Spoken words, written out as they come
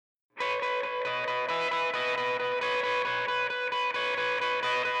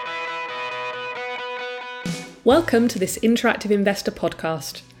Welcome to this interactive investor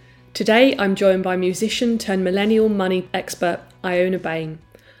podcast. Today I'm joined by musician turned millennial money expert Iona Bain.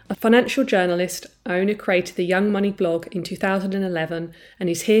 A financial journalist, Iona created the Young Money blog in 2011 and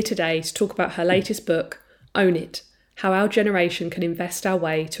is here today to talk about her latest book, Own It, How Our Generation Can Invest Our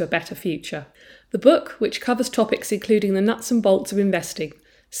Way to a Better Future. The book, which covers topics including the nuts and bolts of investing,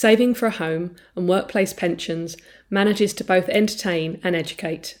 saving for a home and workplace pensions, manages to both entertain and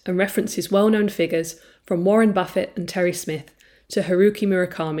educate and references well-known figures from Warren Buffett and Terry Smith to Haruki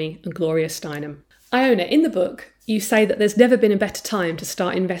Murakami and Gloria Steinem. Iona, in the book, you say that there's never been a better time to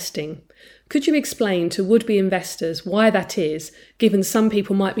start investing. Could you explain to would-be investors why that is, given some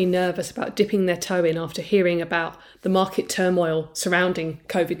people might be nervous about dipping their toe in after hearing about the market turmoil surrounding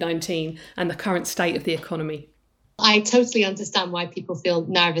COVID-19 and the current state of the economy? I totally understand why people feel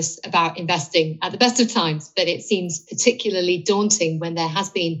nervous about investing at the best of times, but it seems particularly daunting when there has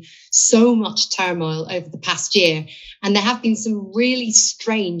been so much turmoil over the past year. And there have been some really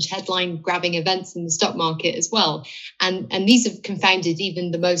strange headline-grabbing events in the stock market as well. And these have confounded even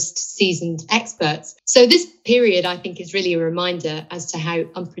the most seasoned experts. So this period, I think, is really a reminder as to how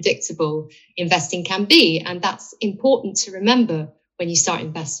unpredictable investing can be. And that's important to remember when you start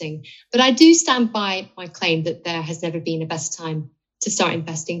investing. But I do stand by my claim that there has never been a better time to start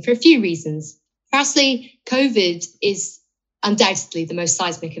investing for a few reasons. Firstly, COVID is undoubtedly the most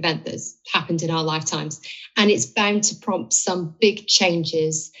seismic event that's happened in our lifetimes, and it's bound to prompt some big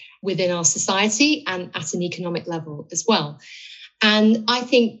changes within our society and at an economic level as well. And I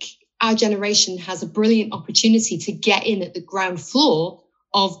think our generation has a brilliant opportunity to get in at the ground floor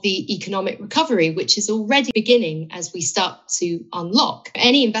of the economic recovery, which is already beginning as we start to unlock.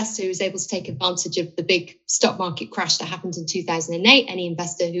 Any investor who was able to take advantage of the big stock market crash that happened in 2008, any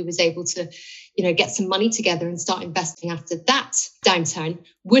investor who was able to, get some money together and start investing after that downturn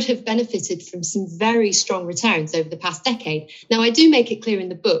would have benefited from some very strong returns over the past decade. Now, I do make it clear in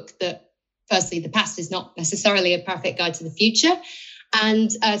the book that, firstly, the past is not necessarily a perfect guide to the future. And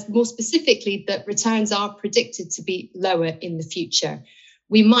more specifically, that returns are predicted to be lower in the future.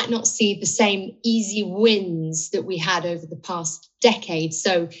 We might not see the same easy wins that we had over the past decade.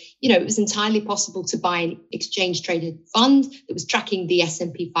 So, it was entirely possible to buy an exchange-traded fund that was tracking the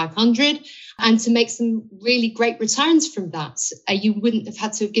S&P 500 and to make some really great returns from that. You wouldn't have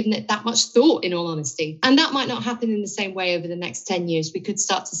had to have given it that much thought, in all honesty. And that might not happen in the same way over the next 10 years. We could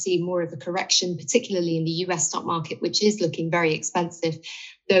start to see more of a correction, particularly in the US stock market, which is looking very expensive.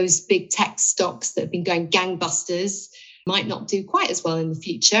 Those big tech stocks that have been going gangbusters might not do quite as well in the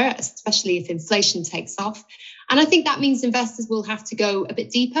future, especially if inflation takes off. And I think that means investors will have to go a bit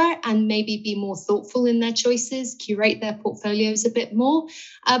deeper and maybe be more thoughtful in their choices, curate their portfolios a bit more.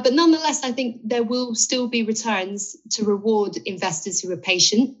 But nonetheless, I think there will still be returns to reward investors who are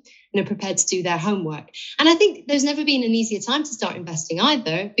patient and are prepared to do their homework. And I think there's never been an easier time to start investing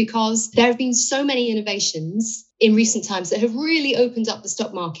either, because there have been so many innovations in recent times that have really opened up the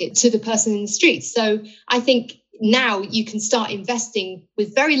stock market to the person in the street. So I think now you can start investing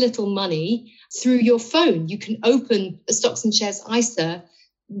with very little money through your phone. You can open a stocks and shares ISA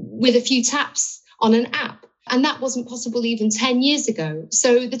with a few taps on an app. And that wasn't possible even 10 years ago.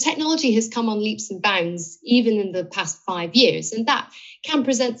 So the technology has come on leaps and bounds, even in the past 5 years. And that can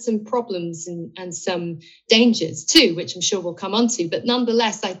present some problems and some dangers too, which I'm sure we'll come on to. But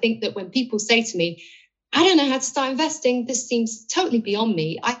nonetheless, I think that when people say to me, I don't know how to start investing, this seems totally beyond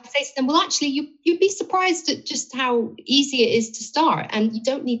me, I say to them, well, actually, you'd be surprised at just how easy it is to start. And you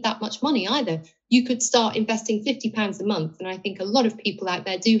don't need that much money either. You could start investing £50 a month. And I think a lot of people out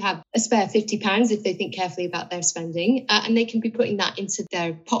there do have a spare £50 if they think carefully about their spending. And they can be putting that into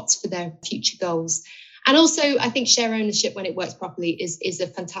their pots for their future goals. And also, I think share ownership, when it works properly, is a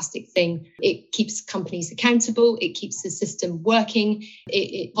fantastic thing. It keeps companies accountable. It keeps the system working.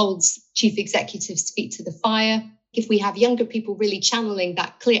 It holds chief executives' feet to the fire. If we have younger people really channeling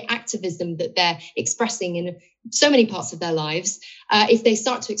that clear activism that they're expressing in so many parts of their lives, if they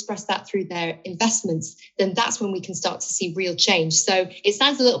start to express that through their investments, then that's when we can start to see real change. So it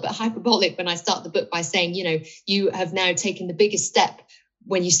sounds a little bit hyperbolic when I start the book by saying, you have now taken the biggest step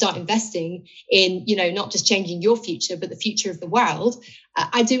when you start investing in, not just changing your future, but the future of the world.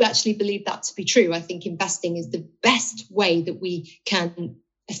 I do actually believe that to be true. I think investing is the best way that we can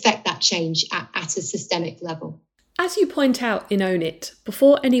affect that change at a systemic level. As you point out in Own It,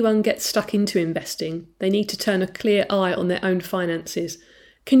 before anyone gets stuck into investing, they need to turn a clear eye on their own finances.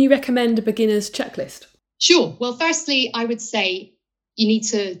 Can you recommend a beginner's checklist? Sure. Well, firstly, I would say you need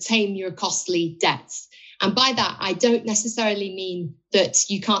to tame your costly debts. And by that, I don't necessarily mean that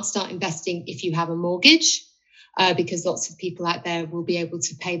you can't start investing if you have a mortgage, because lots of people out there will be able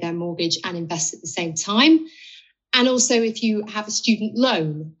to pay their mortgage and invest at the same time. And also, if you have a student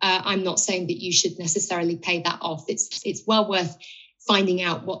loan, I'm not saying that you should necessarily pay that off. It's well worth finding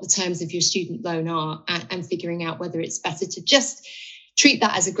out what the terms of your student loan are and figuring out whether it's better to just treat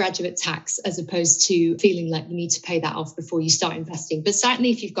that as a graduate tax as opposed to feeling like you need to pay that off before you start investing. But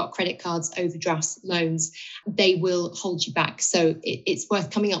certainly if you've got credit cards, overdrafts, loans, they will hold you back. So it's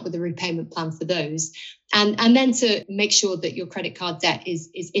worth coming up with a repayment plan for those. And then to make sure that your credit card debt is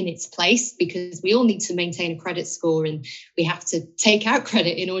in its place, because we all need to maintain a credit score and we have to take out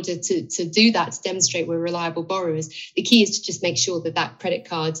credit in order to do that, to demonstrate we're reliable borrowers. The key is to just make sure that that credit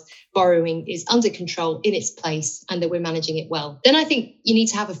card borrowing is under control, in its place, and that we're managing it well. Then I think you need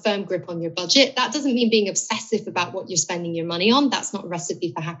to have a firm grip on your budget. That doesn't mean being obsessive about what you're spending your money on. That's not a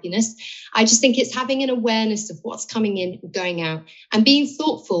recipe for happiness. I just think it's having an awareness of what's coming in and going out and being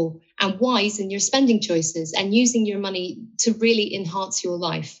thoughtful and wise in your spending choices and using your money to really enhance your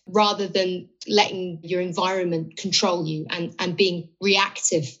life rather than letting your environment control you and being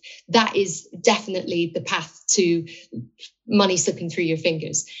reactive. That is definitely the path to money slipping through your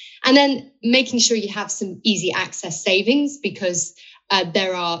fingers. And then making sure you have some easy access savings, because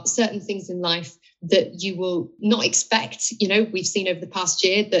there are certain things in life that you will not expect. You know, we've seen over the past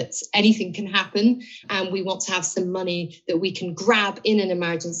year that anything can happen, and we want to have some money that we can grab in an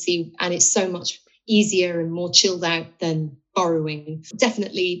emergency, and it's so much easier and more chilled out than borrowing.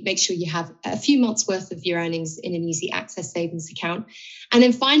 Definitely make sure you have a few months worth of your earnings in an easy access savings account. And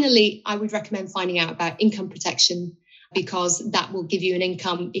then finally, I would recommend finding out about income protection, because that will give you an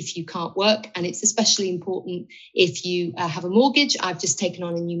income if you can't work. And it's especially important if you have a mortgage. I've just taken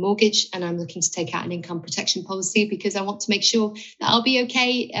on a new mortgage and I'm looking to take out an income protection policy because I want to make sure that I'll be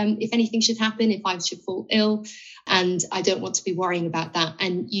okay if anything should happen, if I should fall ill. And I don't want to be worrying about that.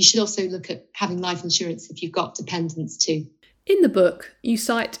 And you should also look at having life insurance if you've got dependents too. In the book, you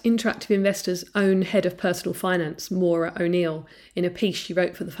cite Interactive Investor's own head of personal finance, Maura O'Neill, in a piece she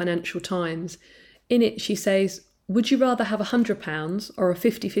wrote for the Financial Times. In it, she says, "Would you rather have £100 or a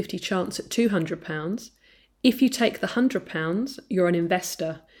 50-50 chance at £200? If you take the £100, you're an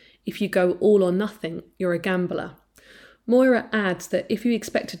investor. If you go all or nothing, you're a gambler." Moira adds that if you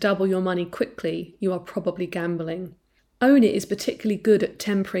expect to double your money quickly, you are probably gambling. Own It is particularly good at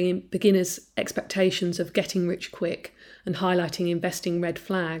tempering beginners' expectations of getting rich quick and highlighting investing red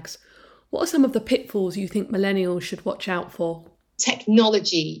flags. What are some of the pitfalls you think millennials should watch out for?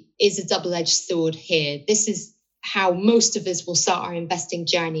 Technology is a double-edged sword here. This is how most of us will start our investing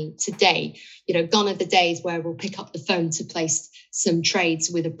journey today. You know, gone are the days where we'll pick up the phone to place some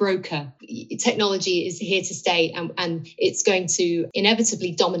trades with a broker. Technology is here to stay, and it's going to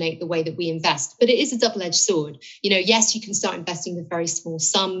inevitably dominate the way that we invest. But it is a double-edged sword. You know, yes, you can start investing with very small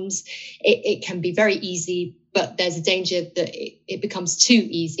sums. It can be very easy, but there's a danger that it becomes too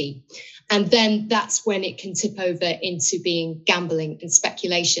easy. And then that's when it can tip over into being gambling and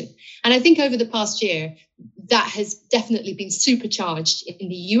speculation. And I think over the past year, that has definitely been supercharged in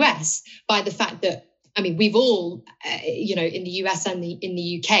the US by the fact that, I mean, we've all, in the US and in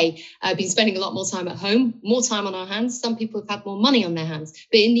the UK, been spending a lot more time at home, more time on our hands. Some people have had more money on their hands.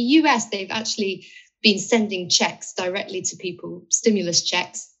 But in the US, they've actually been sending checks directly to people, stimulus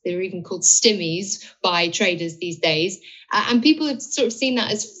checks. They're even called stimmies by traders these days. And people have sort of seen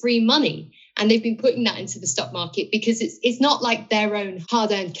that as free money. And they've been putting that into the stock market because it's not like their own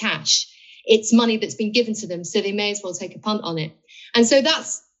hard-earned cash. It's money that's been given to them, so they may as well take a punt on it. And so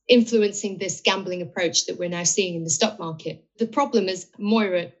that's influencing this gambling approach that we're now seeing in the stock market. The problem, as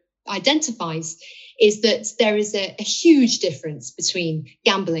Moira identifies, is that there is a huge difference between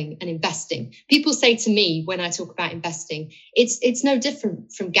gambling and investing. People say to me when I talk about investing, it's no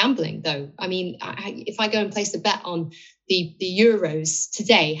different from gambling, though. I mean, if I go and place a bet on the euros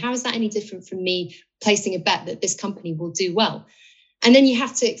today, how is that any different from me placing a bet that this company will do well? And then you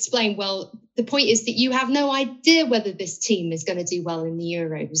have to explain, well, the point is that you have no idea whether this team is going to do well in the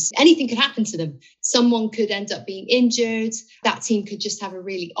Euros. Anything could happen to them. Someone could end up being injured. That team could just have a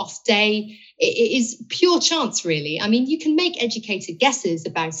really off day. It is pure chance, really. I mean, you can make educated guesses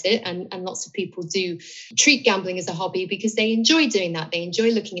about it. And lots of people do treat gambling as a hobby because they enjoy doing that. They enjoy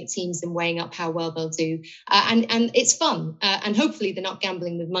looking at teams and weighing up how well they'll do. And it's fun. And hopefully they're not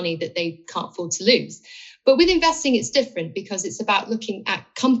gambling with money that they can't afford to lose. But with investing, it's different because it's about looking at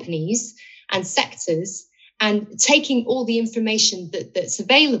companies and sectors and taking all the information that's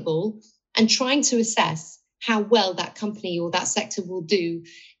available and trying to assess how well that company or that sector will do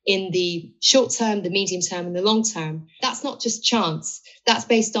in the short term, the medium term, and the long term. That's not just chance. That's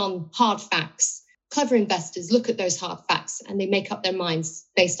based on hard facts. Clever investors look at those hard facts and they make up their minds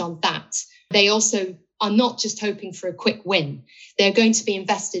based on that. They also are not just hoping for a quick win. They're going to be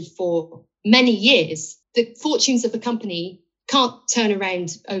invested for many years the fortunes of a company can't turn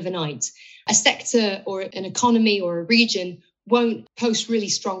around overnight. A sector or an economy or a region won't post really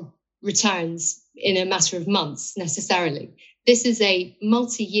strong returns in a matter of months necessarily. This is a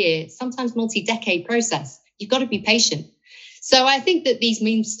multi-year, sometimes multi-decade process. You've got to be patient. So I think that these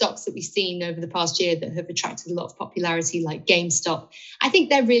meme stocks that we've seen over the past year that have attracted a lot of popularity, like GameStop, I think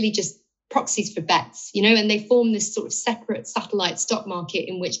they're really just proxies for bets, and they form this sort of separate satellite stock market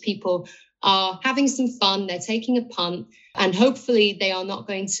in which people are having some fun, they're taking a punt, and hopefully they are not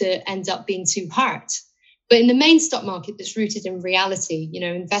going to end up being too hurt. But in the main stock market that's rooted in reality,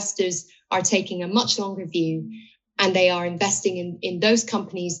 investors are taking a much longer view, and they are investing in those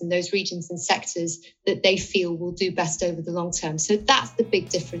companies and those regions and sectors that they feel will do best over the long term. So that's the big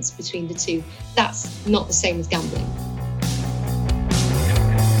difference between the two. That's not the same as gambling.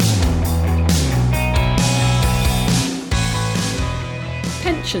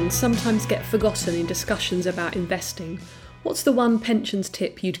 Pensions sometimes get forgotten in discussions about investing. What's the one pensions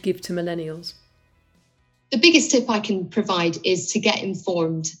tip you'd give to millennials? The biggest tip I can provide is to get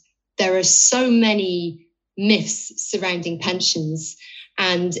informed. There are so many myths surrounding pensions,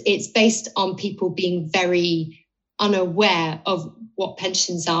 and it's based on people being very unaware of what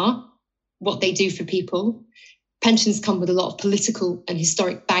pensions are, what they do for people. Pensions come with a lot of political and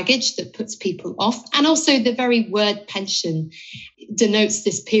historic baggage that puts people off. And also the very word pension denotes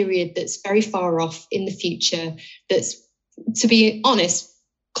this period that's very far off in the future, that's, to be honest,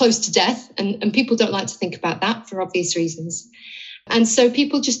 close to death. And people don't like to think about that for obvious reasons. And so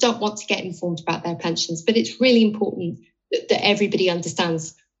people just don't want to get informed about their pensions. But it's really important that everybody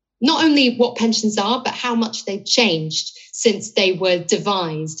understands not only what pensions are, but how much they've changed since they were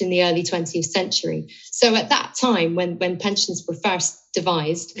devised in the early 20th century. So at that time, when pensions were first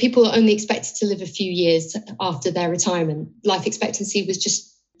devised, people are only expected to live a few years after their retirement. Life expectancy was just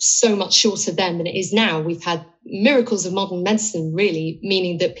so much shorter then than it is now. We've had miracles of modern medicine, really,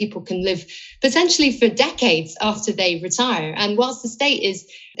 meaning that people can live potentially for decades after they retire. And whilst the state is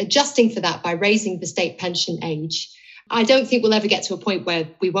adjusting for that by raising the state pension age, I don't think we'll ever get to a point where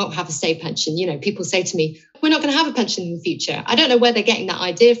we won't have a state pension. People say to me, we're not going to have a pension in the future. I don't know where they're getting that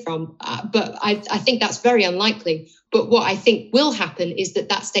idea from, but I think that's very unlikely. But what I think will happen is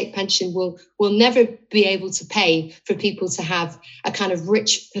that state pension will never be able to pay for people to have a kind of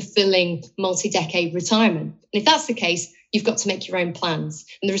rich, fulfilling, multi-decade retirement. And if that's the case, you've got to make your own plans.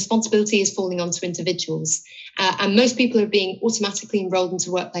 And the responsibility is falling onto individuals. And most people are being automatically enrolled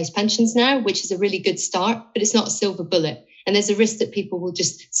into workplace pensions now, which is a really good start, but it's not a silver bullet. And there's a risk that people will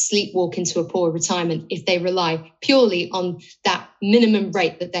just sleepwalk into a poor retirement if they rely purely on that minimum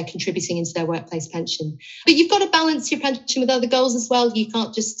rate that they're contributing into their workplace pension. But you've got to balance your pension with other goals as well. You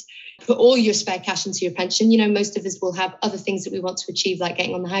can't just put all your spare cash into your pension. Most of us will have other things that we want to achieve, like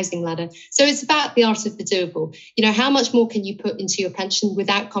getting on the housing ladder. So it's about the art of the doable. How much more can you put into your pension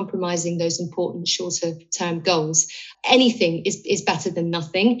without compromising those important shorter term goals? Anything is better than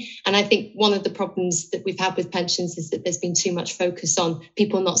nothing. And I think one of the problems that we've had with pensions is that there's been too much focus on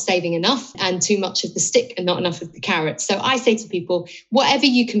people not saving enough and too much of the stick and not enough of the carrot. So I say to people, whatever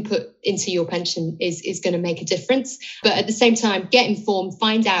you can put into your pension is going to make a difference. But at the same time, get informed,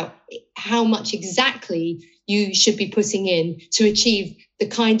 find out how much exactly you should be putting in to achieve the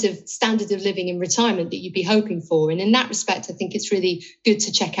kind of standard of living in retirement that you'd be hoping for. And in that respect, I think it's really good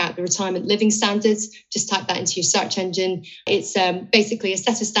to check out the retirement living standards. Just type that into your search engine. It's basically a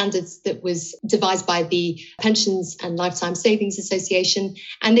set of standards that was devised by the Pensions and Lifetime Savings Association.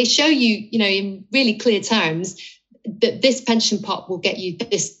 And they show you, in really clear terms, that this pension pot will get you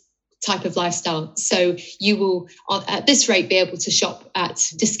this type of lifestyle. So you will, at this rate, be able to shop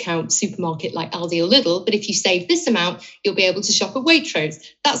at discount supermarket like Aldi or Lidl. But if you save this amount, you'll be able to shop at Waitrose,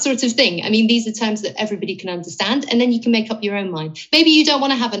 that sort of thing. I mean, these are terms that everybody can understand, and then you can make up your own mind. Maybe you don't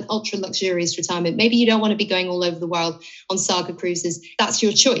want to have an ultra luxurious retirement. Maybe you don't want to be going all over the world on saga cruises. That's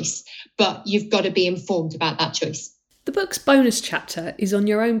your choice, but you've got to be informed about that choice. The book's bonus chapter is on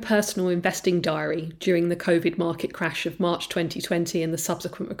your own personal investing diary during the COVID market crash of March 2020 and the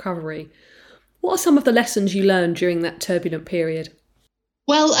subsequent recovery. What are some of the lessons you learned during that turbulent period?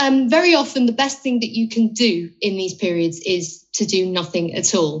 Well, very often the best thing that you can do in these periods is to do nothing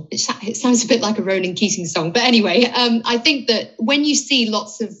at all. It sounds a bit like a Ronan Keating song. But anyway, I think that when you see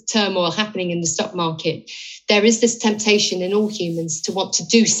lots of turmoil happening in the stock market, there is this temptation in all humans to want to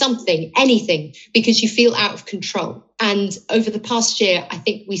do something, anything, because you feel out of control. And over the past year, I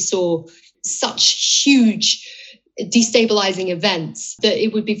think we saw such huge destabilizing events that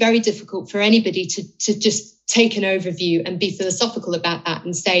it would be very difficult for anybody to just take an overview and be philosophical about that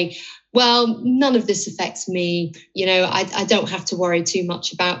and say, well, none of this affects me. I don't have to worry too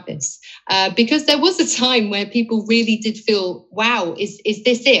much about this. Because there was a time where people really did feel, wow, is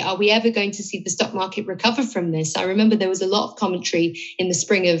this it? Are we ever going to see the stock market recover from this? I remember there was a lot of commentary in the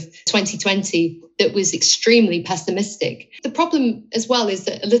spring of 2020 that was extremely pessimistic. The problem as well is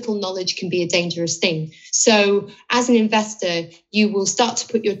that a little knowledge can be a dangerous thing. So as an investor, you will start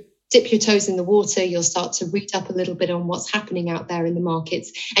to dip your toes in the water, you'll start to read up a little bit on what's happening out there in the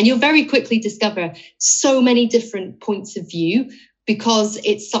markets, and you'll very quickly discover so many different points of view because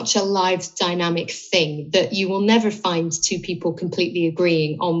it's such a live, dynamic thing that you will never find two people completely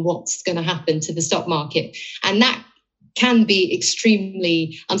agreeing on what's going to happen to the stock market. And that can be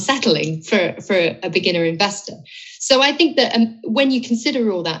extremely unsettling for a beginner investor. So I think that when you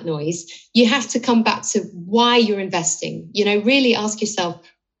consider all that noise, you have to come back to why you're investing. Really ask yourself,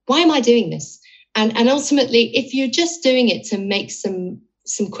 why am I doing this? And ultimately, if you're just doing it to make some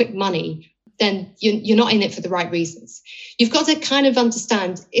quick money, then you're not in it for the right reasons. You've got to kind of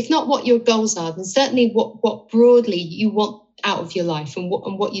understand, if not what your goals are, then certainly what broadly you want out of your life and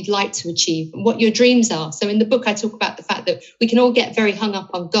what you'd like to achieve and what your dreams are. So in the book, I talk about the fact that we can all get very hung up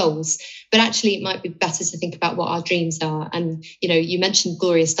on goals, but actually it might be better to think about what our dreams are. And, you mentioned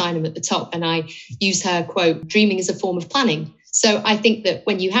Gloria Steinem at the top, and I use her quote, dreaming is a form of planning. So I think that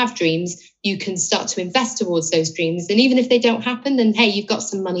when you have dreams, you can start to invest towards those dreams. And even if they don't happen, then, hey, you've got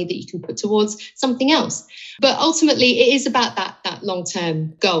some money that you can put towards something else. But ultimately, it is about that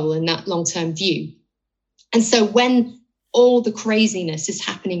long-term goal and that long-term view. And so when all the craziness is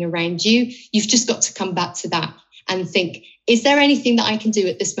happening around you, you've just got to come back to that and think, is there anything that I can do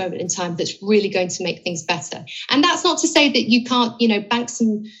at this moment in time that's really going to make things better? And that's not to say that you can't, bank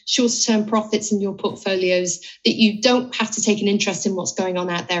some short-term profits in your portfolios, that you don't have to take an interest in what's going on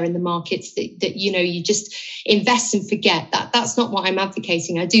out there in the markets, that you just invest and forget. That's not what I'm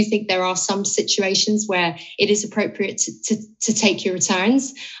advocating. I do think there are some situations where it is appropriate to take your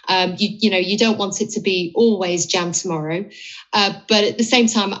returns. You don't want it to be always jam tomorrow. But at the same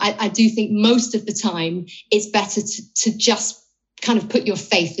time, I do think most of the time it's better to just kind of put your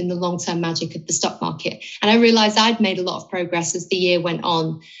faith in the long-term magic of the stock market. And I realized I'd made a lot of progress as the year went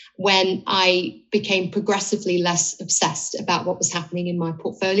on when I became progressively less obsessed about what was happening in my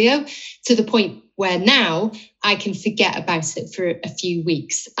portfolio, to the point where now I can forget about it for a few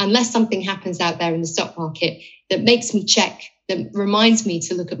weeks. Unless something happens out there in the stock market that makes me check, that reminds me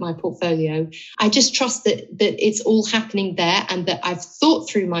to look at my portfolio, I just trust that it's all happening there and that I've thought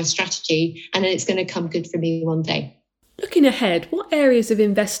through my strategy and that it's going to come good for me one day. Looking ahead, what areas of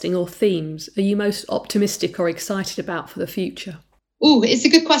investing or themes are you most optimistic or excited about for the future? Oh, it's a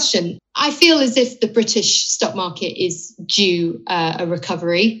good question. I feel as if the British stock market is due a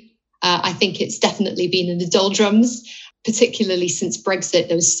recovery. I think it's definitely been in the doldrums, particularly since Brexit.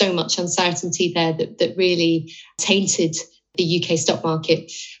 There was so much uncertainty there that really tainted the UK stock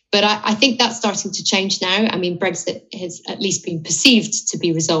market. But I think that's starting to change now. I mean, Brexit has at least been perceived to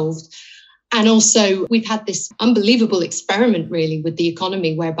be resolved. And also, we've had this unbelievable experiment, really, with the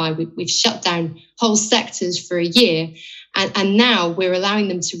economy, whereby we've shut down whole sectors for a year. And now we're allowing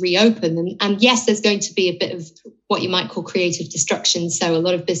them to reopen. And yes, there's going to be a bit of what you might call creative destruction. So a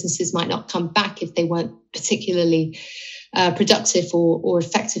lot of businesses might not come back if they weren't particularly productive or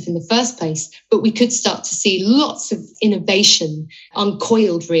effective in the first place. But we could start to see lots of innovation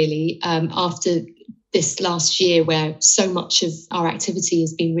uncoiled, really, after this last year where so much of our activity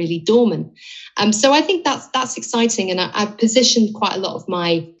has been really dormant. So I think that's exciting. And I've positioned quite a lot of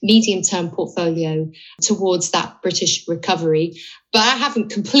my medium-term portfolio towards that British recovery. But I haven't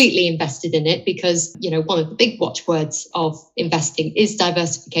completely invested in it because, one of the big watchwords of investing is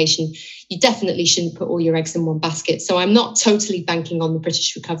diversification. You definitely shouldn't put all your eggs in one basket. So I'm not totally banking on the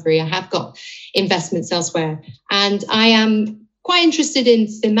British recovery. I have got investments elsewhere. And I am quite interested in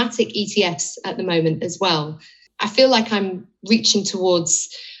thematic ETFs at the moment as well. I feel like I'm reaching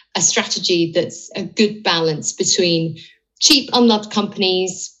towards a strategy that's a good balance between cheap, unloved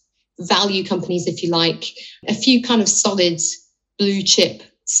companies, value companies, if you like, a few kind of solid blue chip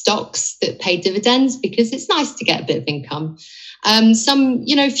stocks that pay dividends because it's nice to get a bit of income. Some,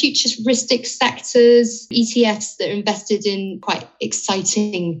 futuristic sectors, ETFs that are invested in quite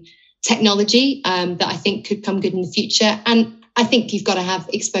exciting technology that I think could come good in the future. And I think you've got to have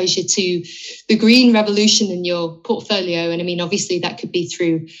exposure to the green revolution in your portfolio. And I mean, obviously that could be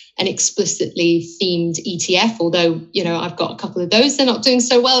through an explicitly themed ETF, although, I've got a couple of those. They're not doing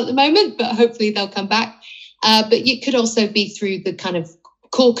so well at the moment, but hopefully they'll come back. But it could also be through the kind of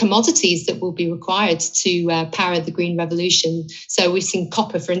core commodities that will be required to power the green revolution. So we've seen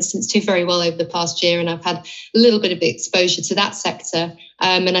copper, for instance, do very well over the past year, and I've had a little bit of exposure to that sector.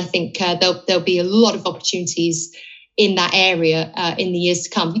 And I think there'll be a lot of opportunities in that area in the years to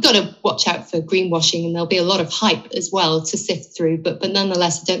come. You've got to watch out for greenwashing, and there'll be a lot of hype as well to sift through. But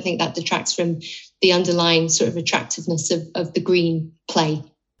nonetheless, I don't think that detracts from the underlying sort of attractiveness of the green play.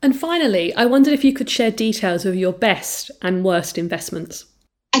 And finally, I wondered if you could share details of your best and worst investments.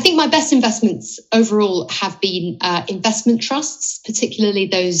 I think my best investments overall have been investment trusts, particularly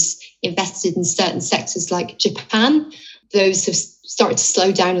those invested in certain sectors like Japan. Those have started to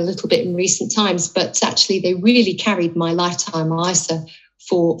slow down a little bit in recent times, but actually they really carried my lifetime ISA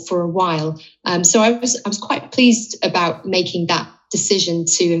for a while. So I was quite pleased about making that decision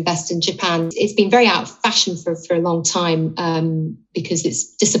to invest in Japan. It's been very out of fashion for a long time because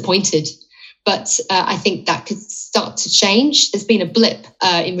it's disappointed. But I think that could start to change. There's been a blip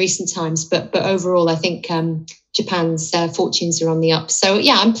in recent times, but overall, I think Japan's fortunes are on the up. So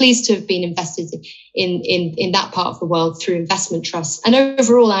yeah, I'm pleased to have been invested in that part of the world through investment trusts. And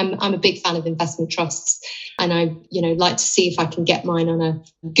overall, I'm a big fan of investment trusts, and I like to see if I can get mine on a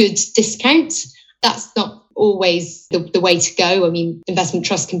good discount. That's not always the way to go. I mean, investment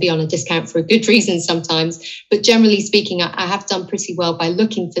trusts can be on a discount for a good reason sometimes, but generally speaking, I have done pretty well by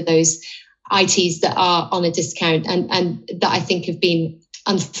looking for those ITs that are on a discount and that I think have been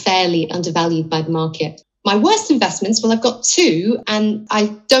unfairly undervalued by the market. My worst investments, well, I've got two, and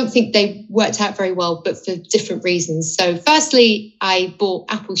I don't think they worked out very well, but for different reasons. So firstly, I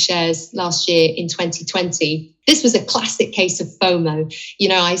bought Apple shares last year in 2020. This was a classic case of FOMO.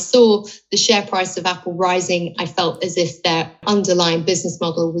 I saw the share price of Apple rising. I felt as if their underlying business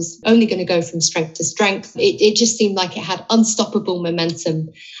model was only going to go from strength to strength. It just seemed like it had unstoppable momentum.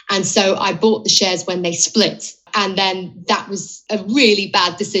 And so I bought the shares when they split. And then that was a really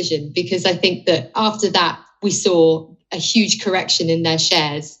bad decision, because I think that after that, we saw a huge correction in their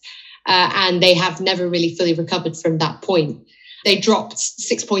shares, and they have never really fully recovered from that point. They dropped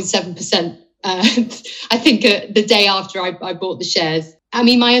 6.7%. I think the day after I bought the shares. I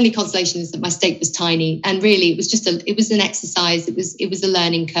mean, my only consolation is that my stake was tiny, and really it was an exercise. It was a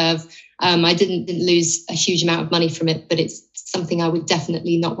learning curve. I didn't lose a huge amount of money from it, but it's something I would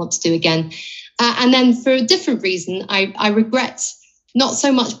definitely not want to do again. And then for a different reason, I regret not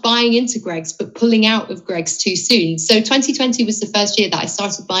so much buying into Greggs, but pulling out of Greggs too soon. So 2020 was the first year that I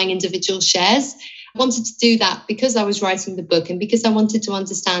started buying individual shares. I wanted to do that because I was writing the book and because I wanted to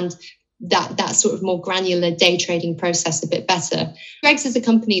understand that sort of more granular day trading process a bit better. Greggs is a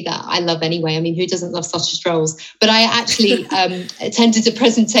company that I love anyway. I mean, who doesn't love sausage rolls? But I actually attended a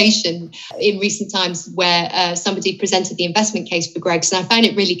presentation in recent times where somebody presented the investment case for Greggs, and I found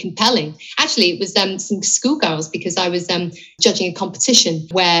it really compelling. Actually, it was some schoolgirls, because I was judging a competition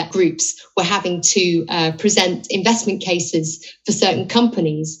where groups were having to present investment cases for certain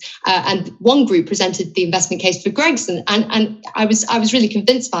companies. And one group presented the investment case for Greggs, and I was really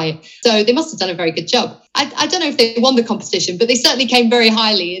convinced by it. So they must have done a very good job. I don't know if they won the competition, but they certainly came very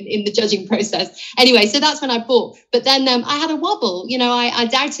highly in the judging process. Anyway, so that's when I bought. But then I had a wobble. I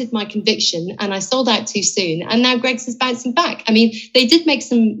doubted my conviction and I sold out too soon. And now Greggs is bouncing back. I mean, they did make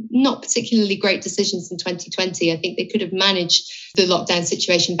some not particularly great decisions in 2020. I think they could have managed the lockdown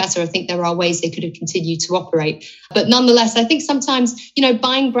situation better. I think there are ways they could have continued to operate. But nonetheless, I think sometimes,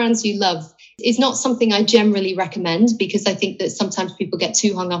 buying brands you love is not something I generally recommend, because I think that sometimes people get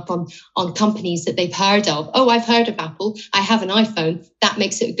too hung up on companies that they've heard of. Oh, I've heard of Apple. I have an iPhone. That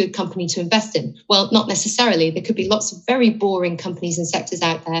makes it a good company to invest in. Well, not necessarily. There could be lots of very boring companies and sectors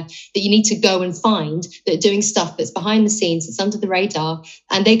out there that you need to go and find that are doing stuff that's behind the scenes, that's under the radar,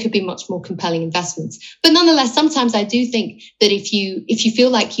 and they could be much more compelling investments. But nonetheless, sometimes I do think that if you feel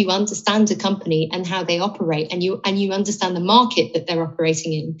like you understand a company and how they operate, and you understand the market that they're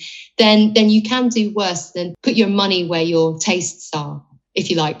operating in, then you can do worse than put your money where your tastes are, if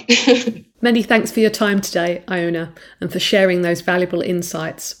you like. Many thanks for your time today, Iona, and for sharing those valuable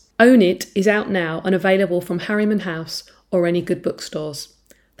insights. Own It is out now and available from Harriman House or any good bookstores.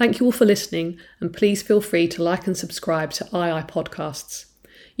 Thank you all for listening, and please feel free to like and subscribe to II Podcasts.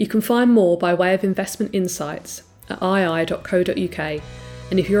 You can find more by way of investment insights at ii.co.uk,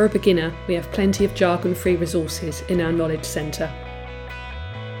 and if you're a beginner, we have plenty of jargon-free resources in our Knowledge Centre.